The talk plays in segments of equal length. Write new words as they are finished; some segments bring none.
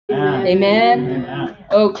Amen. Amen.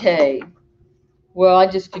 Okay. Well, I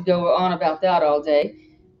just could go on about that all day.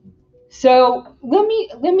 So let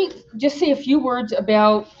me just say a few words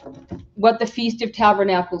about what the Feast of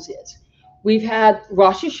Tabernacles is. We've had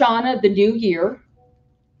Rosh Hashanah, the New Year.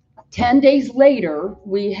 10 days later,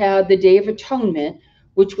 we had the Day of Atonement,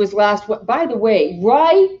 which was last. By the way,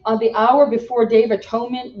 right on the hour before Day of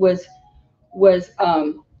Atonement was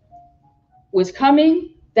um, was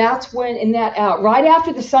coming. That's when in that hour, right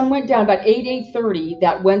after the sun went down, about 8:30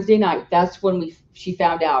 that Wednesday night. That's when she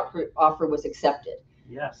found out her offer was accepted.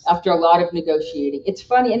 Yes. After a lot of negotiating, it's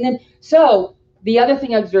funny. And then so the other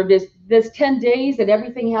thing I observed is this 10 days that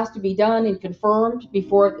everything has to be done and confirmed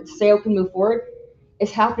before the sale can move forward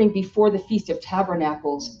is happening before the Feast of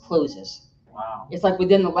Tabernacles closes. Wow. It's like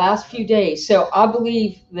within the last few days. So I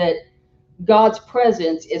believe that God's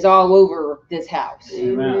presence is all over this house.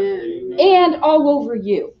 Amen. And all over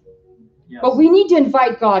you. Yes. But we need to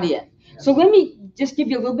invite God in. So let me just give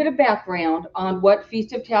you a little bit of background on what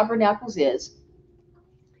Feast of Tabernacles is.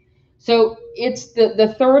 So it's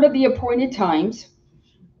the third of the appointed times.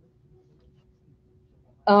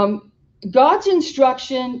 God's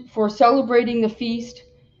instruction for celebrating the feast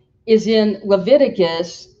is in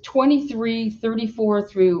Leviticus 23:34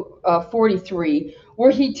 through 43,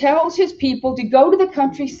 where he tells his people to go to the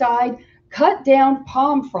countryside, cut down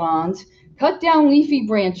palm fronds, cut down leafy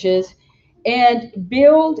branches, and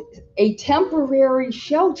build a temporary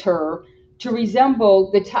shelter to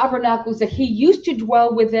resemble the tabernacles that he used to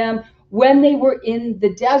dwell with them when they were in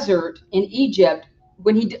the desert in Egypt,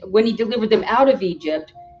 when he delivered them out of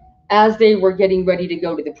Egypt as they were getting ready to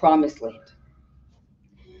go to the promised land.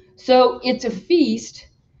 So it's a feast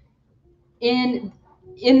in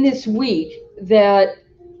this week that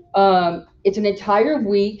it's an entire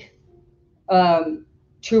week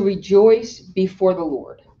to rejoice before the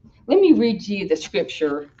Lord. Let me read to you the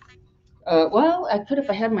scripture. Well, I could if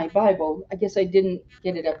I had my Bible. I guess I didn't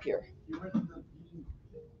get it up here.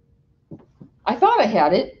 I thought I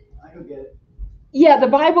had it. I don't get it. Yeah, the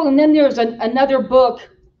Bible, and then there's another book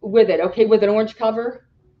with it, okay, with an orange cover.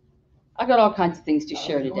 I got all kinds of things to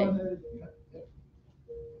share today.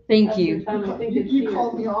 Thank you. You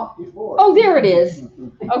called me off before. Oh, there it is.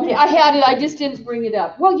 Okay, I had it. I just didn't bring it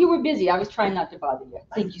up. Well, you were busy. I was trying not to bother you.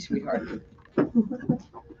 Thank you, sweetheart.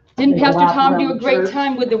 Didn't Pastor Tom do a great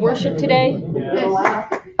time with the worship today?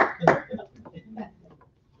 Yes.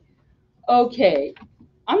 Okay,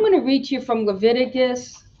 I'm going to read to you from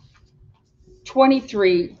Leviticus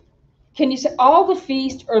 23. Can you say all the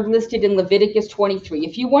feasts are listed in Leviticus 23?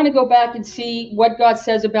 If you want to go back and see what God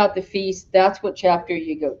says about the feast, that's what chapter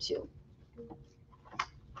you go to.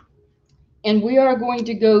 And we are going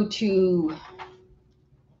to go to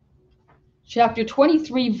chapter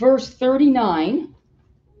 23, verse 39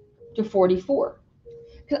 to 44.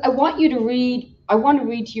 I want to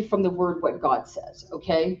read to you from the word what God says,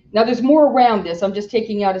 okay? Now there's more around this. I'm just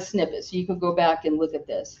taking out a snippet so you can go back and look at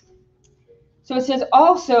this. So it says,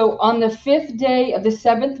 also on the 5th day of the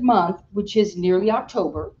 7th month, which is nearly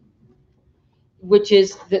October, which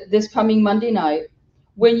is this coming Monday night,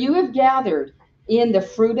 when you have gathered in the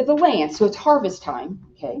fruit of the land, so it's harvest time,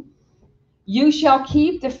 okay? You shall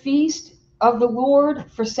keep the feast of the Lord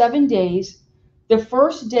for 7 days, the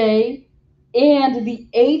first day and the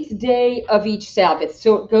 8th day of each Sabbath.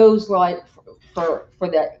 So it goes like for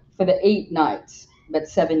the 8 nights, but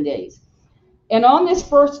 7 days. And on this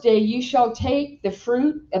first day you shall take the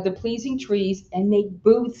fruit of the pleasing trees and make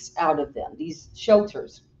booths out of them, these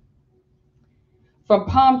shelters. From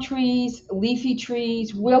palm trees, leafy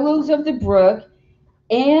trees, willows of the brook,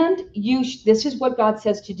 and this is what God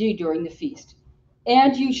says to do during the feast.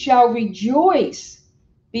 And you shall rejoice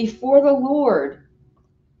before the Lord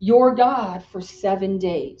your God for 7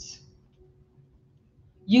 days.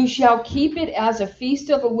 You shall keep it as a feast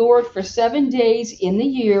of the Lord for 7 days in the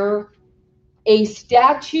year, a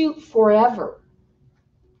statute forever.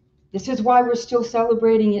 This is why we're still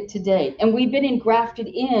celebrating it today. And we've been engrafted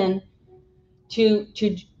in to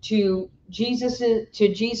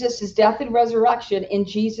Jesus's death and resurrection, and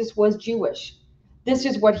Jesus was Jewish. This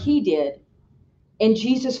is what he did. And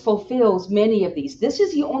Jesus fulfills many of these. This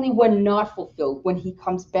is the only one not fulfilled. When he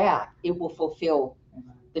comes back, it will fulfill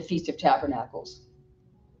the Feast of Tabernacles.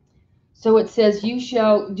 So it says, you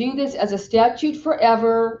shall do this as a statute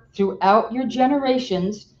forever throughout your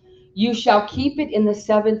generations. You shall keep it in the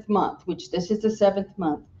 7th month, which this is the 7th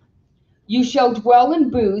month. You shall dwell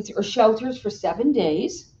in booths or shelters for 7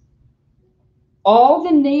 days. All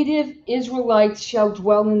the native Israelites shall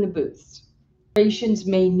dwell in the booths. Generations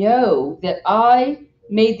may know that I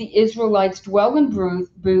made the Israelites dwell in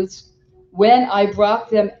booths when I brought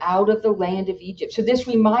them out of the land of Egypt. So this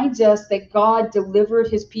reminds us that God delivered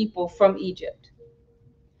his people from Egypt.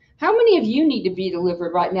 How many of you need to be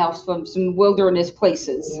delivered right now from some wilderness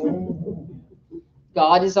places?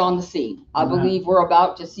 God is on the scene. I believe we're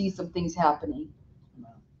about to see some things happening.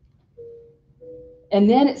 And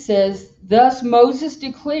then it says, thus Moses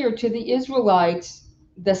declared to the Israelites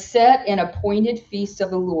the set and appointed feasts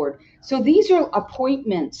of the Lord. So these are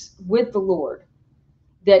appointments with the Lord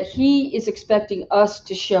that he is expecting us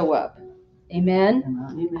to show up. Amen?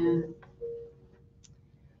 Amen.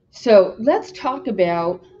 So let's talk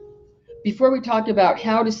about, before we talk about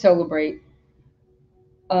how to celebrate,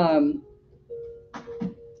 so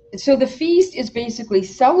the feast is basically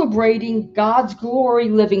celebrating God's glory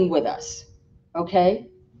living with us. Okay?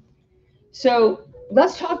 So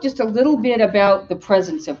let's talk just a little bit about the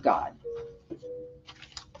presence of God.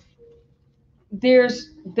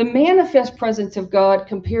 There's the manifest presence of God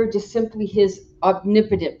compared to simply his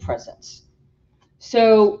omnipotent presence.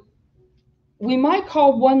 So we might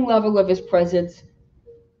call one level of his presence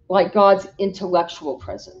like God's intellectual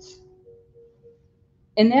presence.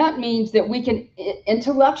 And that means that we can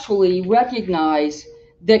intellectually recognize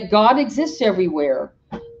that God exists everywhere,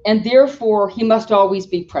 and therefore he must always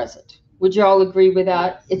be present. Would you all agree with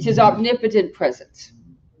that? It's his omnipotent presence.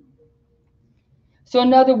 So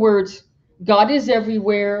in other words, God is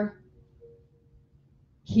everywhere.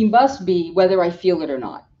 He must be, whether I feel it or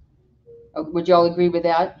not. Would you all agree with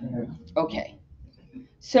that? Okay.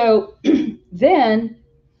 So then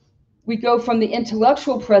we go from the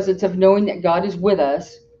intellectual presence of knowing that God is with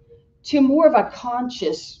us to more of a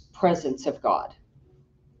conscious presence of God.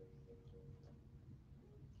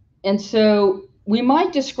 And so we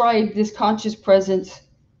might describe this conscious presence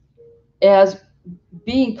as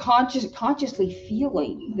being consciously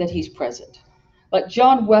feeling that he's present. Like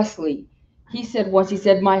John Wesley, he said once, he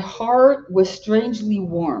said, my heart was strangely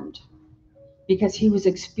warmed because he was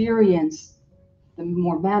experiencing the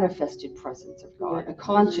more manifested presence of God, a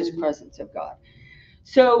conscious presence of God.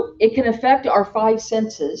 So it can affect our five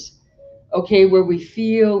senses, okay, where we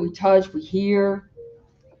feel, we touch, we hear.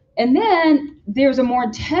 And then there's a more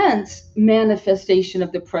intense manifestation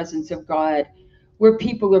of the presence of God where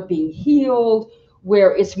people are being healed,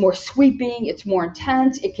 where it's more sweeping, it's more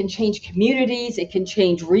intense. It can change communities, it can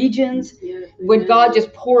change regions, when God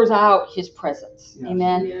just pours out his presence. Yes.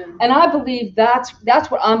 Amen. Yeah. And I believe that's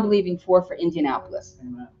what I'm believing for Indianapolis.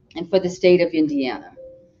 Amen. And for the state of Indiana.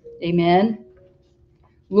 Amen.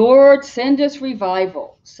 Lord, send us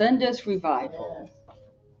revival. Send us revival.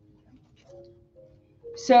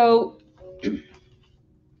 So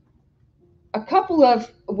a couple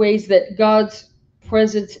of ways that God's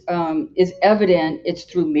presence is evident. It's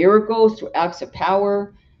through miracles, through acts of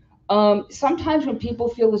power. Sometimes when people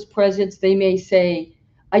feel his presence, they may say,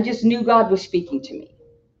 I just knew God was speaking to me.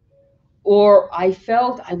 Or I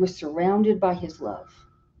felt I was surrounded by his love.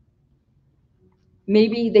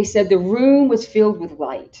 Maybe they said the room was filled with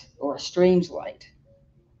light or a strange light.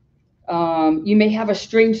 You may have a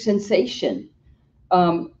strange sensation,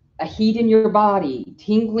 a heat in your body,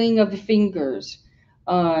 tingling of the fingers.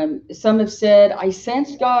 Some have said, I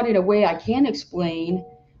sensed God in a way I can't explain.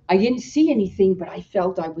 I didn't see anything, but I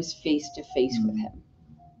felt I was face to face with him.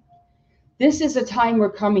 This is a time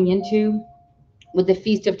we're coming into with the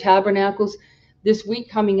Feast of Tabernacles. This week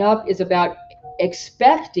coming up is about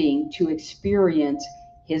expecting to experience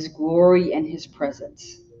his glory and his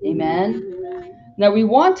presence. Amen. Now we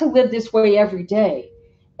want to live this way every day.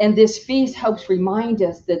 And this feast helps remind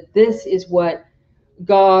us that this is what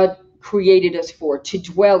God created us for, to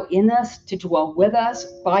dwell in us, to dwell with us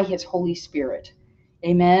by his Holy Spirit.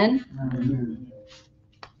 Amen? Amen.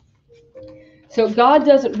 So God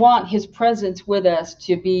doesn't want his presence with us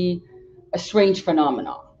to be a strange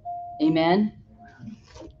phenomenon. Amen?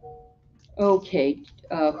 Okay.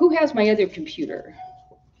 Who has my other computer?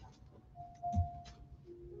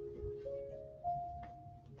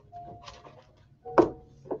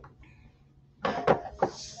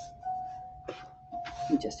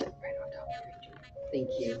 You just said right on top of it. Thank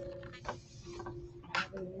you.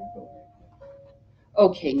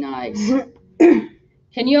 Okay, nice.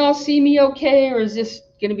 Can you all see me okay, or is this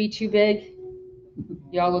going to be too big?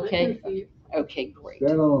 Y'all okay? Okay, great.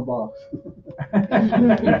 Stand on the box.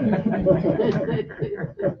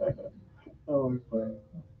 Oh, it's funny.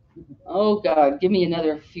 Oh God, give me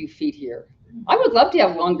another few feet here. I would love to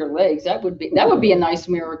have longer legs. That would be a nice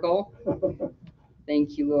miracle.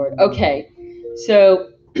 Thank you, Lord. Okay,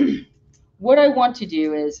 so what I want to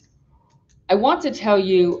do is I want to tell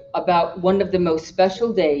you about one of the most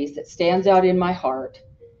special days that stands out in my heart.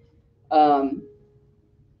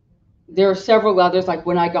 there are several others, like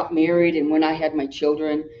when I got married and when I had my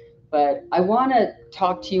children. But I want to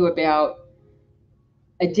talk to you about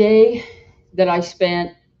a day that I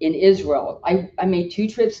spent in Israel. I made 2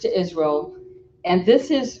 trips to Israel, and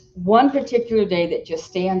this is one particular day that just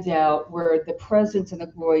stands out where the presence and the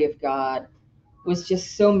glory of God was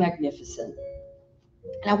just so magnificent.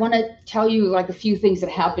 And I want to tell you like a few things that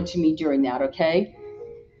happened to me during that, okay?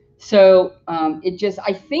 So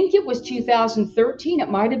I think it was 2013, it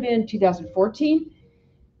might have been 2014,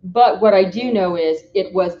 but what I do know is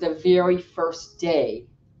it was the very first day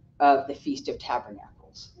of the Feast of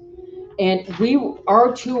Tabernacles. And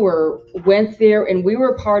our tour went there, and we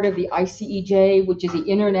were part of the ICEJ, which is the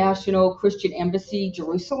International Christian Embassy,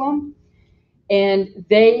 Jerusalem. And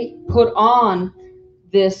they put on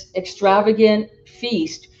this extravagant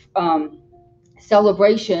feast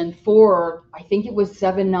celebration for, I think it was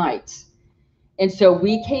 7 nights. And so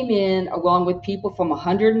we came in along with people from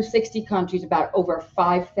 160 countries, about over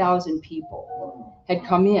 5,000 people had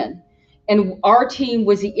come in. And our team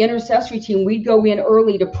was the intercessory team. We'd go in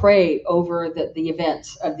early to pray over the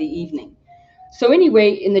events of the evening. So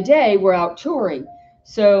anyway, in the day, we're out touring.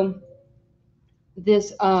 So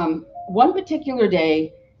this one particular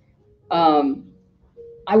day,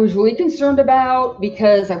 I was really concerned about,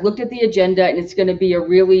 because I looked at the agenda and it's going to be a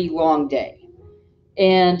really long day.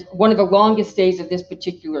 And one of the longest days of this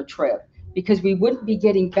particular trip, because we wouldn't be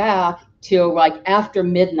getting back till like after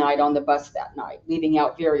midnight on the bus that night, leaving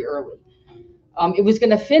out very early. It was going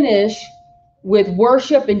to finish with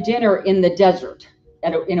worship and dinner in the desert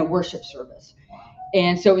in a worship service.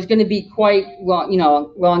 And so it was going to be quite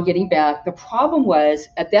long, long getting back. The problem was,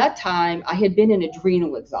 at that time, I had been in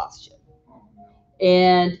adrenal exhaustion.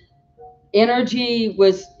 And energy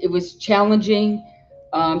was challenging.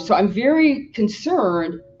 So I'm very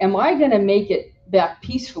concerned, am I going to make it back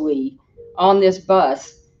peacefully on this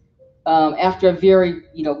bus after a very,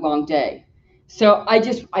 long day? So I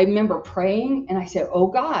remember praying, and I said, oh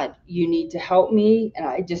God, you need to help me. And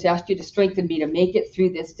I just asked you to strengthen me to make it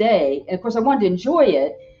through this day. And of course I wanted to enjoy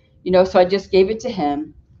it, so I just gave it to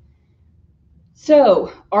him.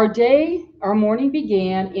 So our morning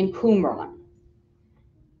began in Qumran.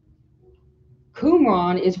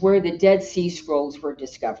 Qumran is where the Dead Sea Scrolls were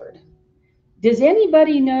discovered. Does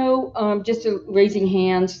anybody know, just raising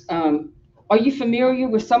hands, are you familiar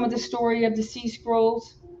with some of the story of the Sea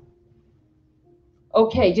Scrolls?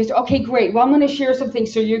 Okay, great. Well, I'm going to share some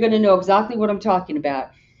things so you're going to know exactly what I'm talking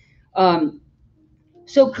about.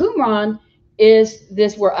 So Qumran is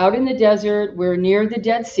this, we're out in the desert, we're near the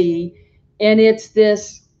Dead Sea, and it's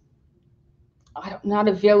this, not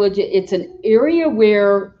a village, it's an area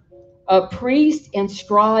where priests and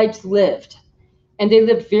scribes lived. And they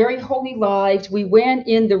lived very holy lives. We went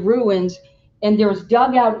in the ruins, and there was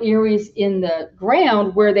dugout areas in the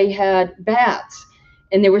ground where they had baths.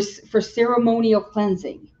 And they were for ceremonial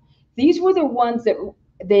cleansing. These were the ones that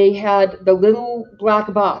they had the little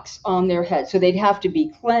black box on their head. So they'd have to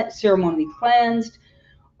be ceremonially cleansed,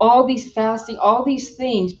 all these fasting, all these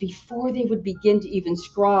things before they would begin to even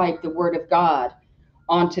scribe the word of God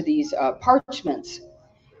onto these parchments.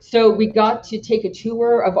 So we got to take a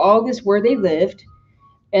tour of all this where they lived.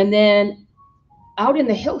 And then out in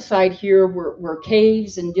the hillside here were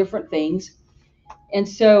caves and different things. And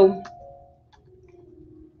so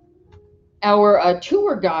our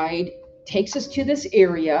tour guide takes us to this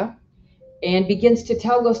area and begins to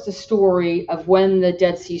tell us the story of when the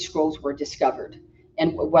Dead Sea Scrolls were discovered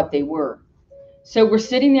and what they were. So we're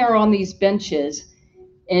sitting there on these benches,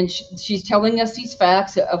 and she's telling us these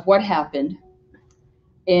facts of what happened.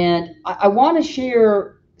 And I want to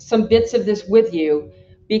share some bits of this with you,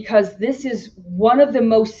 because this is one of the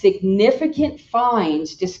most significant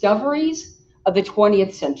discoveries of the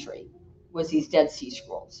 20th century, was these Dead Sea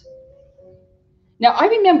Scrolls. Now, I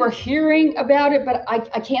remember hearing about it, but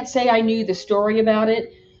I can't say I knew the story about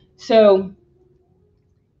it. So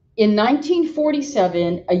in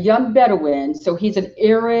 1947, a young Bedouin, so he's an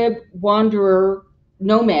Arab wanderer,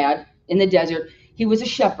 nomad in the desert. He was a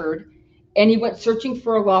shepherd, and he went searching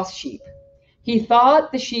for a lost sheep. He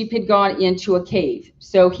thought the sheep had gone into a cave.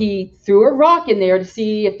 So he threw a rock in there to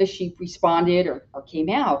see if the sheep responded or came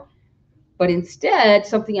out. But instead,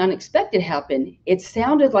 something unexpected happened. It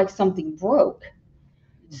sounded like something broke.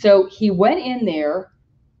 So he went in there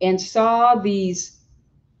and saw these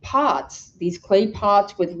pots, these clay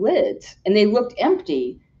pots with lids, and they looked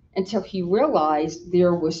empty until he realized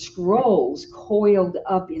there were scrolls coiled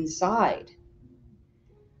up inside.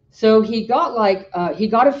 So he got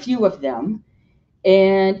a few of them,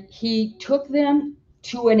 and he took them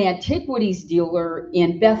to an antiquities dealer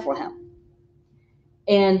in Bethlehem.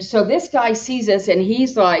 And so this guy sees us, and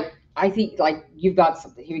he's like, I think like you've got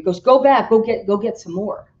something here. He goes, go back, go get some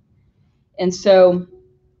more. And so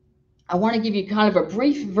I want to give you kind of a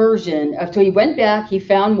brief version of, so he went back, he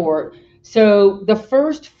found more. So the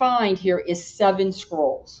first find here is 7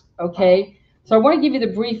 scrolls, okay? So I want to give you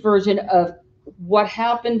the brief version of what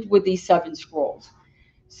happened with these 7 scrolls.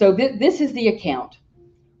 So this is the account.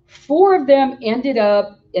 4 of them ended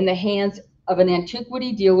up in the hands of an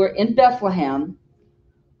antiquity dealer in Bethlehem,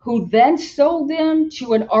 who then sold them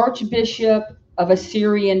to an archbishop of a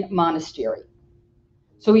Syrian monastery.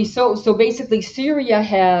 So basically Syria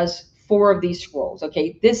has 4 of these scrolls.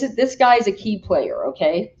 Okay, this guy is a key player.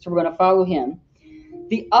 Okay, so we're going to follow him.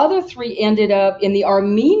 The other 3 ended up in the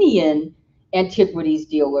Armenian antiquities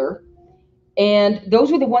dealer, and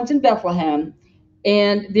those were the ones in Bethlehem.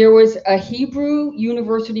 And there was a Hebrew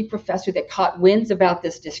university professor that caught winds about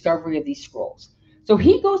this discovery of these scrolls. So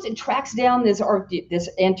he goes and tracks down this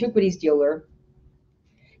antiquities dealer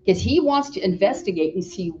because he wants to investigate and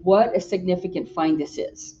see what a significant find this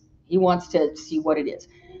is. He wants to see what it is.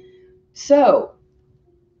 So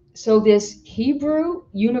this Hebrew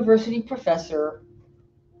university professor,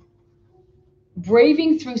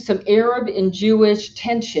 braving through some Arab and Jewish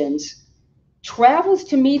tensions, travels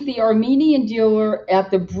to meet the Armenian dealer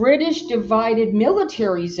at the British divided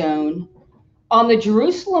military zone on the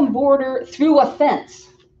Jerusalem border through a fence.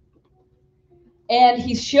 And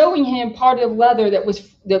he's showing him part of the leather that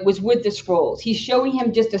was with the scrolls. He's showing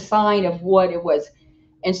him just a sign of what it was.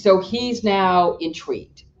 And so he's now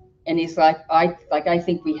intrigued. And he's like, I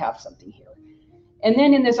think we have something here. And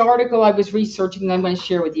then in this article I was researching that I'm going to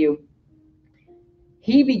share with you,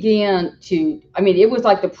 he began to, it was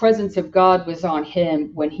like the presence of God was on him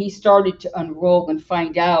when he started to unroll and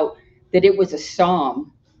find out that it was a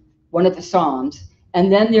psalm, one of the Psalms.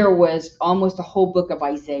 And then there was almost a whole book of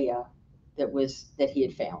Isaiah that he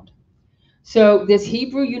had found. So this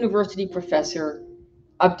Hebrew university professor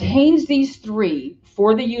obtains these 3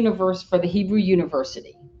 for the Hebrew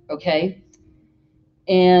university, okay?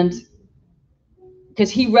 And because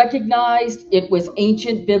he recognized it was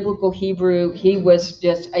ancient biblical Hebrew. He was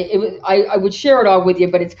just, I would share it all with you,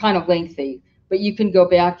 but it's kind of lengthy. But you can go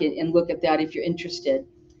back and look at that if you're interested.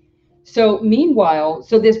 So meanwhile,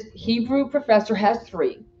 this Hebrew professor has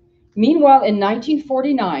 3. Meanwhile, in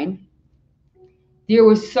 1949, there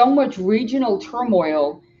was so much regional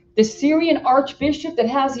turmoil. The Syrian archbishop that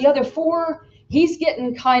has the other 4, he's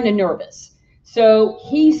getting kind of nervous. So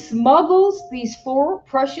he smuggles these 4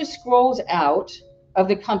 precious scrolls out of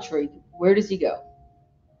the country. Where does he go?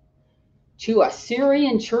 To a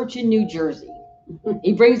Syrian church in New Jersey.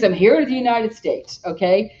 He brings them here to the United States,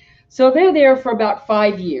 okay? So they're there for about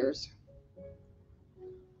 5 years.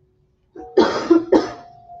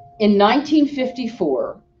 In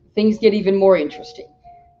 1954, things get even more interesting.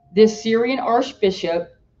 This Syrian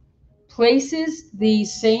archbishop places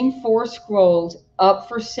these same 4 scrolls up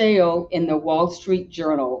for sale in the Wall Street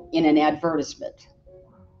Journal in an advertisement.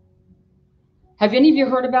 Have any of you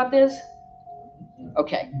heard about this?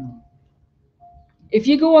 Okay. If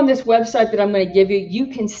you go on this website that I'm going to give you, you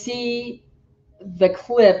can see the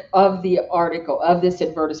clip of the article, of this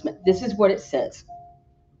advertisement. This is what it says.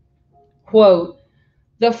 Quote,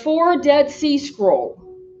 the 4 Dead Sea Scroll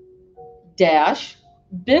 -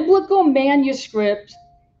 biblical manuscript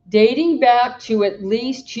dating back to at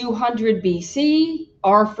least 200 BC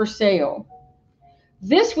are for sale.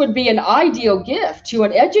 This would be an ideal gift to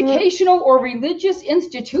an educational or religious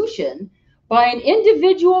institution by an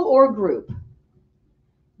individual or group.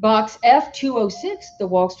 Box F206, the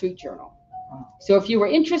Wall Street Journal. So if you were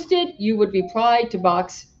interested, you would reply to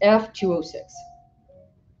box F206.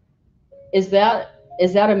 Is that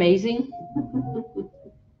amazing?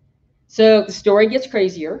 So the story gets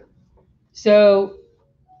crazier. So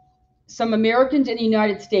some Americans in the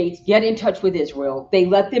United States get in touch with Israel. They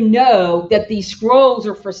let them know that these scrolls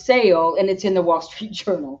are for sale and it's in the Wall Street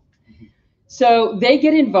Journal. So they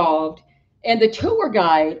get involved. And the tour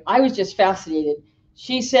guide, I was just fascinated.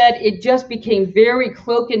 She said it just became very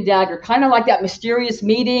cloak and dagger, kind of like that mysterious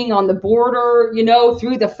meeting on the border,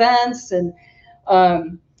 through the fence. And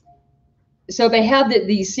so they had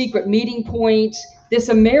these secret meeting points. This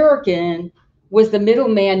American was the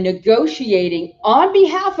middleman negotiating on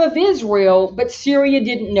behalf of Israel, but Syria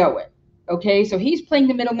didn't know it. Okay, so he's playing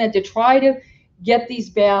the middleman to try to get these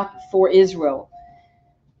back for Israel.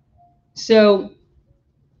 So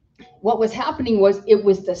what was happening was it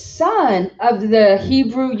was the son of the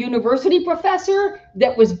Hebrew university professor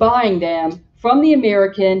that was buying them from the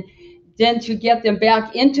American, then to get them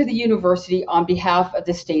back into the university on behalf of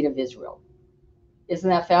the state of Israel. Isn't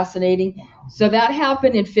that fascinating? So that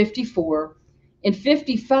happened in 54. In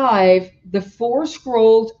 55, the 4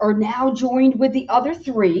 scrolls are now joined with the other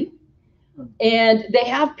 3. And they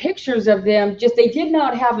have pictures of them. Just they did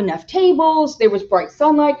not have enough tables. There was bright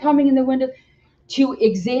sunlight coming in the window to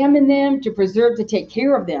examine them, to preserve, to take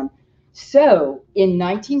care of them. So in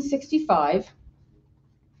 1965,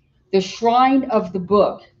 the Shrine of the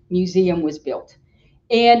Book Museum was built.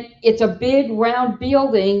 And it's a big round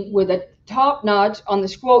building with a top notch on the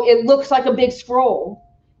scroll. It looks like a big scroll.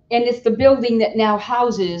 And it's the building that now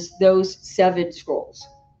houses those 7 scrolls.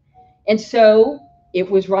 And so it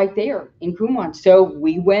was right there in Qumran. So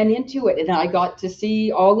we went into it, and I got to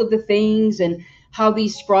see all of the things and how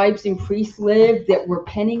these scribes and priests lived that were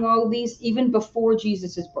penning all of these even before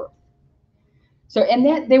Jesus's birth. So, and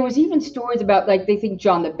that there was even stories about, like, they think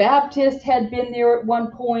John the Baptist had been there at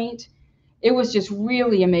one point. It was just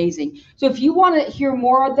really amazing. So if you want to hear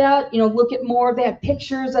more of that, look at more. They have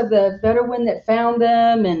pictures of the Bedouin that found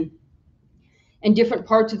them and different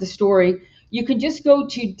parts of the story. You can just go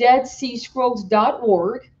to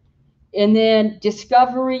deadseascrolls.org, and then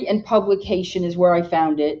discovery and publication is where I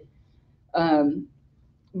found it.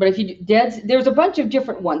 But if you there's a bunch of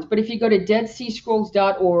different ones, but if you go to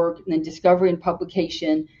deadseascrolls.org and then discovery and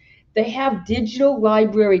publication, they have digital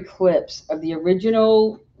library clips of the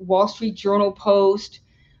original Wall Street Journal post,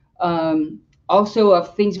 also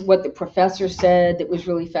of things, what the professor said that was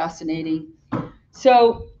really fascinating.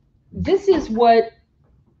 So this is what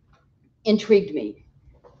intrigued me.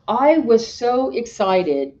 I was so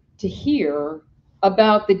excited to hear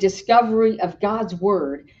about the discovery of God's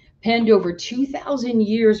word penned over 2,000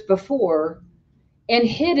 years before and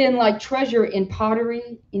hidden like treasure in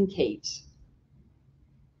pottery in caves.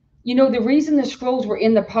 The reason the scrolls were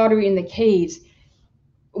in the pottery in the caves,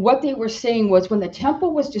 what they were saying was when the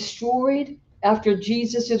temple was destroyed after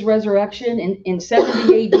Jesus' resurrection in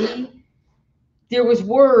 70 AD, there was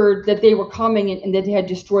word that they were coming and that they had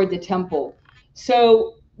destroyed the temple.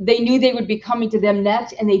 So they knew they would be coming to them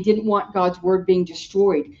next, and they didn't want God's word being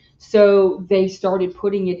destroyed. So they started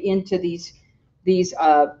putting it into these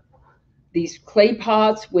clay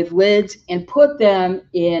pots with lids and put them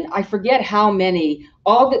in, I forget how many,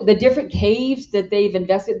 all the different caves that they've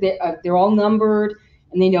invested. They're all numbered,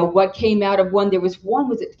 and they know what came out of one. There was one,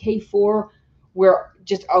 was it K4, where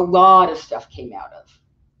just a lot of stuff came out of.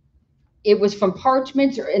 It was from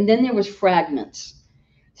parchments, and then there was fragments.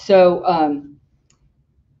 So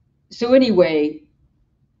anyway,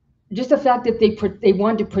 just the fact that they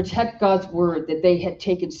wanted to protect God's word, that they had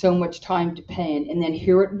taken so much time to pen, and then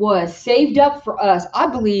here it was, saved up for us. I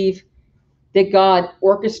believe that God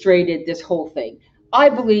orchestrated this whole thing. I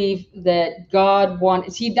believe that God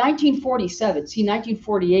wanted,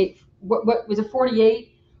 1948, what was it, 48?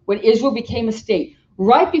 When Israel became a state.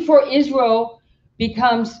 Right before Israel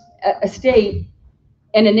becomes a state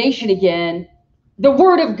and a nation again, the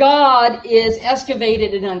word of God is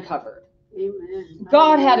excavated and uncovered. Amen.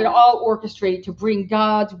 God had it all orchestrated to bring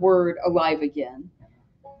God's word alive again.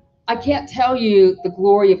 I can't tell you the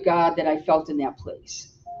glory of God that I felt in that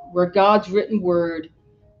place, where God's written word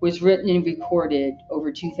was written and recorded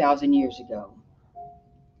over 2,000 years ago.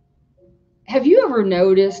 Have you ever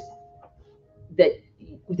noticed that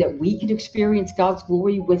we can experience God's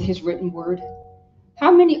glory with his written word?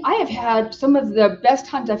 I have had some of the best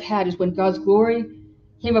times I've had is when God's glory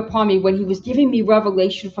came upon me, when he was giving me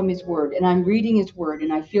revelation from his word, and I'm reading his word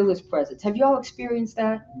and I feel his presence. Have you all experienced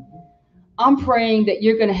that? I'm praying that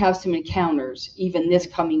you're going to have some encounters even this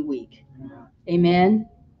coming week. Amen.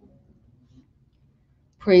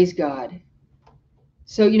 Praise God.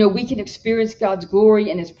 So, we can experience God's glory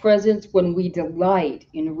and his presence when we delight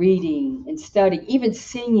in reading and studying, even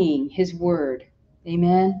singing his word.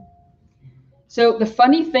 Amen. So the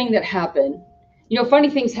funny thing that happened, funny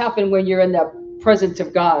things happen when you're in the presence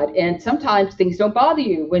of God, and sometimes things don't bother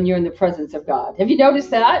you when you're in the presence of God. Have you noticed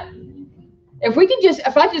that?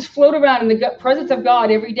 If I just float around in the presence of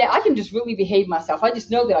God every day, I can just really behave myself. I just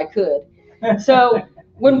know that I could. So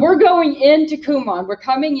when we're going into Qumran, we're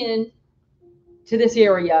coming in to this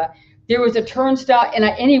area, there was a turnstile, and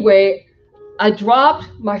I dropped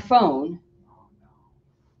my phone.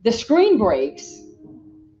 The screen breaks.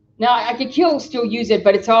 Now I could still use it,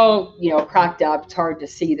 but it's all cracked up. It's hard to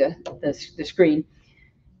see the screen.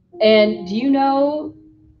 And do you know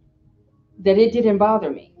that it didn't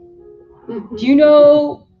bother me? Do you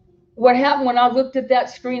know what happened when I looked at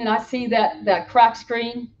that screen and I see that cracked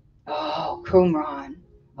screen? Oh, Qumran.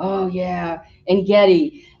 Oh yeah, and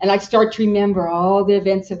Getty. And I start to remember all the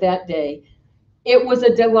events of that day. It was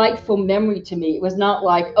a delightful memory to me. It was not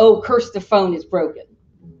like, oh, curse the phone is broken.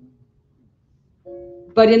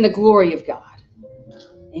 But in the glory of God.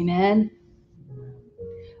 Amen.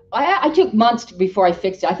 I took months before I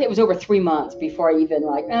fixed it. I think it was over 3 months before I even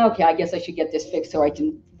like, okay, I guess I should get this fixed so I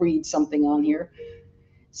can read something on here.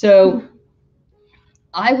 So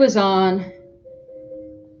I was on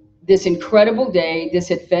this incredible day,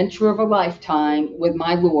 this adventure of a lifetime with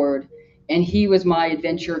my Lord, and he was my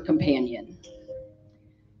adventure companion.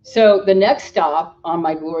 So the next stop on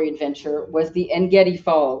my glory adventure was the Engedi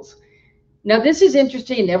Falls. Now this is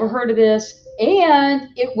interesting, never heard of this, and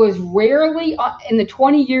it was rarely, in the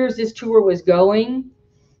 20 years this tour was going,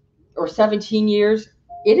 or 17 years,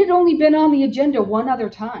 it had only been on the agenda one other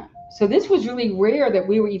time. So this was really rare that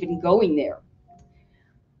we were even going there.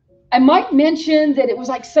 I might mention that it was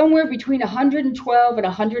like somewhere between 112 and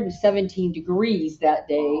 117 degrees that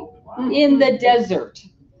day in the desert.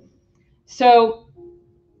 So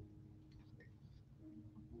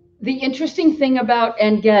the interesting thing about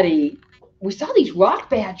Engedi, we saw these rock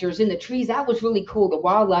badgers in the trees. That was really cool, the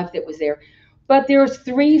wildlife that was there. But there's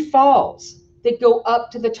 3 falls that go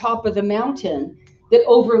up to the top of the mountain that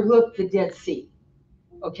overlook the Dead Sea.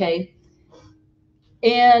 Okay?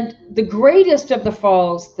 And the greatest of the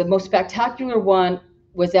falls, the most spectacular one,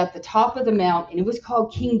 was at the top of the mountain. It was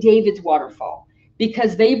called King David's Waterfall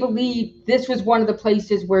because they believed this was one of the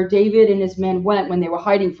places where David and his men went when they were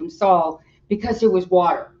hiding from Saul because there was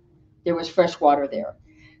water. There was fresh water there.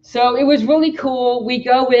 So it was really cool. We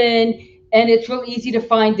go in, and it's real easy to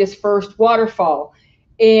find this first waterfall.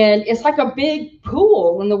 And it's like a big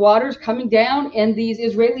pool, and the water's coming down, and these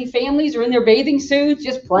Israeli families are in their bathing suits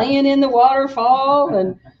just playing in the waterfall,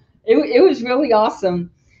 and it was really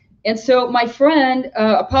awesome. And so my friend,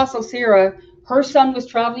 Apostle Sarah, her son was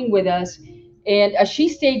traveling with us, and she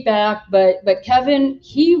stayed back, but Kevin,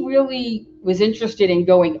 he really was interested in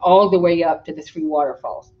going all the way up to the 3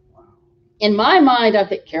 waterfalls. In my mind, I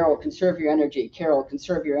think, Carol, conserve your energy. Carol,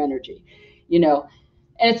 conserve your energy, you know.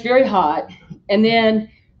 And it's very hot. And then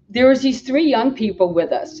there was these 3 young people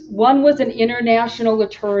with us. One was an international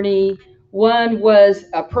attorney. One was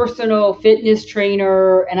a personal fitness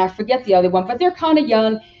trainer. And I forget the other one, but they're kind of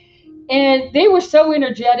young. And they were so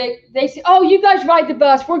energetic. They said, oh, you guys ride the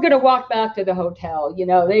bus. We're going to walk back to the hotel. You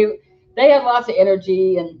know, they had lots of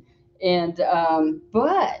energy.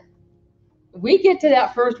 But we get to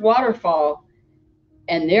that first waterfall,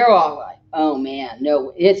 and they're all like, oh man,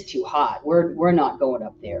 no, it's too hot. We're not going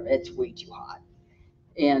up there. It's way too hot.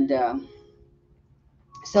 And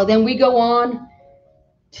so then we go on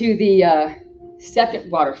to the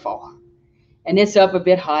second waterfall, and it's up a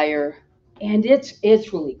bit higher, and it's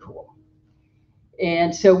really cool.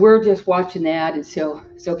 And so we're just watching that, and so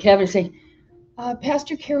Kevin's saying,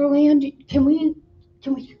 Pastor Carol Ann, can we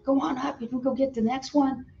go on up? Can we go get the next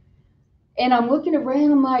one? And I'm looking around,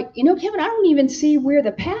 I'm like, you know, Kevin, I don't even see where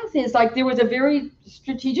the path is. Like, there was a very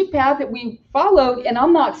strategic path that we followed, and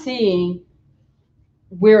I'm not seeing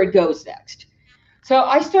where it goes next. So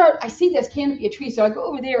I see this canopy of trees. So I go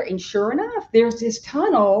over there, and sure enough, there's this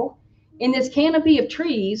tunnel in this canopy of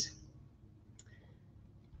trees.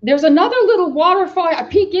 There's another little waterfall. I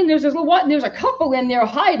peek in, there's a couple in there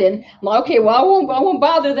hiding. I'm like, okay, well, I won't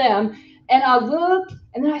bother them. And I look,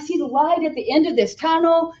 and then I see the light at the end of this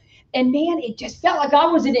tunnel. And man, it just felt like I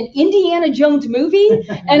was in an Indiana Jones movie.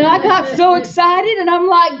 And I got so excited, and I'm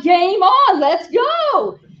like, game on, let's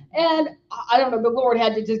go. And I don't know, the Lord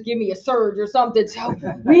had to just give me a surge or something. So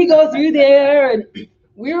we go through there, and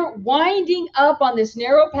we're winding up on this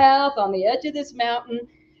narrow path on the edge of this mountain.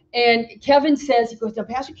 And Kevin says, he goes, now,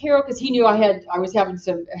 Pastor Carol, because he knew I was having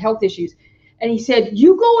some health issues. And he said,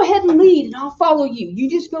 you go ahead and lead, and I'll follow you. You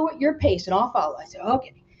just go at your pace, and I'll follow. I said,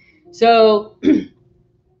 okay. So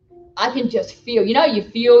I can just feel, you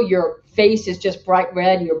feel your face is just bright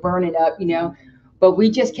red and you're burning up, but we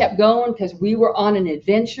just kept going because we were on an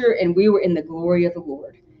adventure and we were in the glory of the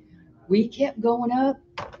Lord. We kept going up.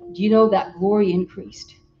 Do you know that glory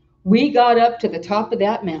increased? We got up to the top of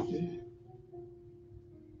that mountain.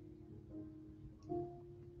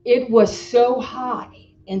 It was so high,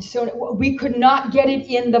 and so we could not get it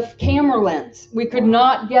in the camera lens. We could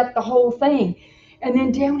not get the whole thing. And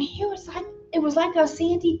then down here, it was like a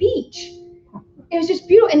sandy beach. It was just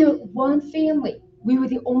beautiful. And there was one family. We were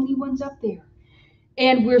the only ones up there.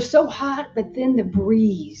 And we're so hot, but then the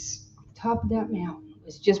breeze on the top of that mountain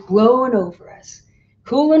was just blowing over us,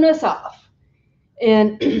 cooling us off.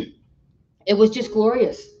 And it was just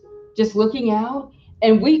glorious, just looking out.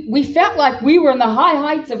 And we felt like we were in the high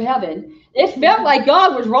heights of heaven. It felt like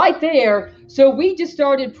God was right there. So we just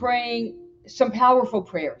started praying some powerful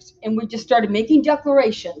prayers. And we just started making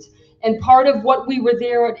declarations. And part of what we were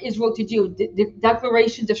there at Israel to do, the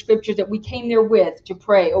declarations of scriptures that we came there with to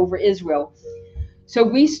pray over Israel. So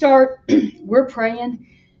we're praying.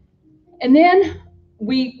 And then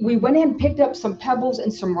we went in and picked up some pebbles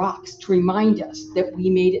and some rocks to remind us that we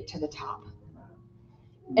made it to the top.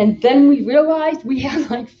 And then we realized we had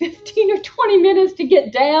like 15 or 20 minutes to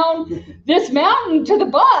get down this mountain to the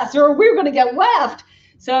bus, or we were going to get left.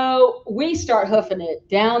 So we start hoofing it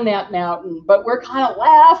down that mountain, but we're kind of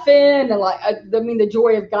laughing and like, I mean, the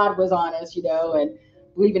joy of God was on us, you know, and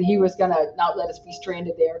believing he was going to not let us be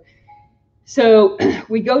stranded there. So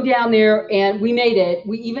we go down there and we made it.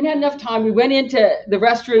 We even had enough time. We went into the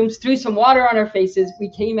restrooms, threw some water on our faces. We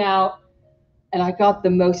came out and I got the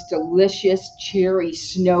most delicious cherry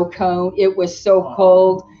snow cone. It was so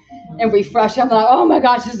cold and refreshed. I'm like, oh my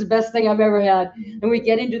gosh, this is the best thing I've ever had. And we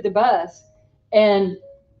get into the bus and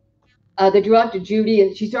the director, Judy,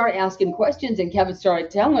 and she started asking questions and Kevin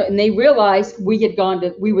started telling her, and they realized we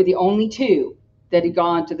were the only two that had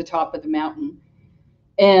gone to the top of the mountain.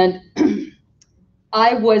 And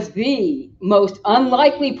I was the most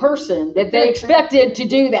unlikely person that they expected to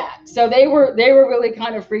do that. So they were really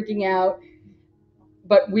kind of freaking out.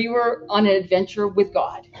 But we were on an adventure with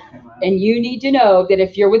God. And you need to know that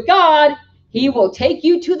if you're with God, he will take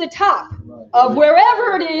you to the top of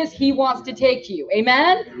wherever it is he wants to take you.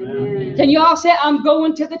 Amen? Amen. Can you all say, I'm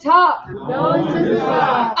going to the top? I'm going to the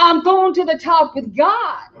top. I'm going to the top with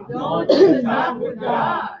God. I'm going to the top with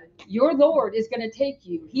God. Your Lord is going to take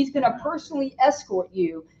you. He's going to personally escort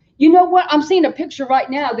you. You know what? I'm seeing a picture right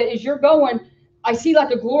now that as you're going, I see like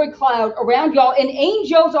a glory cloud around y'all, and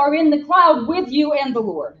angels are in the cloud with you and the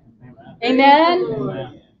Lord. Amen?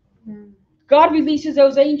 Amen. God releases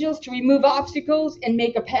those angels to remove obstacles and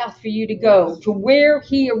make a path for you to go to where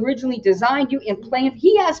he originally designed you and planned.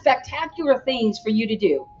 He has spectacular things for you to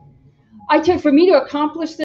do. For me to accomplish this,